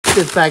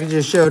This package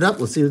just showed up.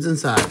 Let's see what's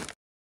inside.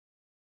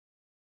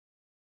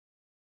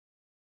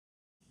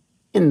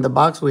 In the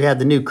box, we have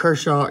the new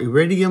Kershaw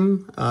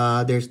Iridium.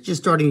 They're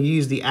just starting to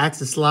use the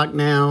axis lock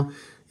now.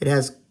 It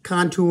has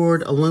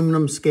contoured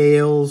aluminum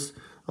scales,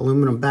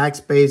 aluminum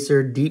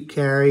backspacer, deep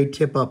carry,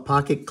 tip-up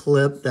pocket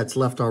clip that's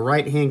left on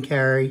right-hand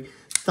carry,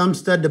 thumb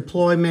stud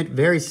deployment,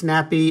 very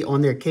snappy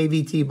on their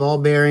KVT ball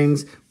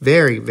bearings,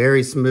 very,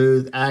 very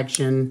smooth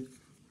action.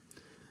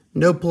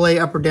 No play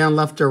up or down,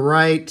 left or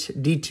right,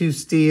 D2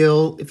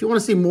 steel. If you want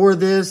to see more of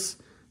this,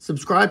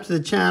 subscribe to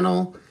the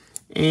channel.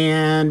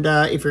 And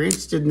if you're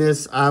interested in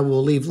this, I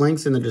will leave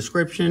links in the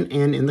description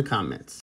and in the comments.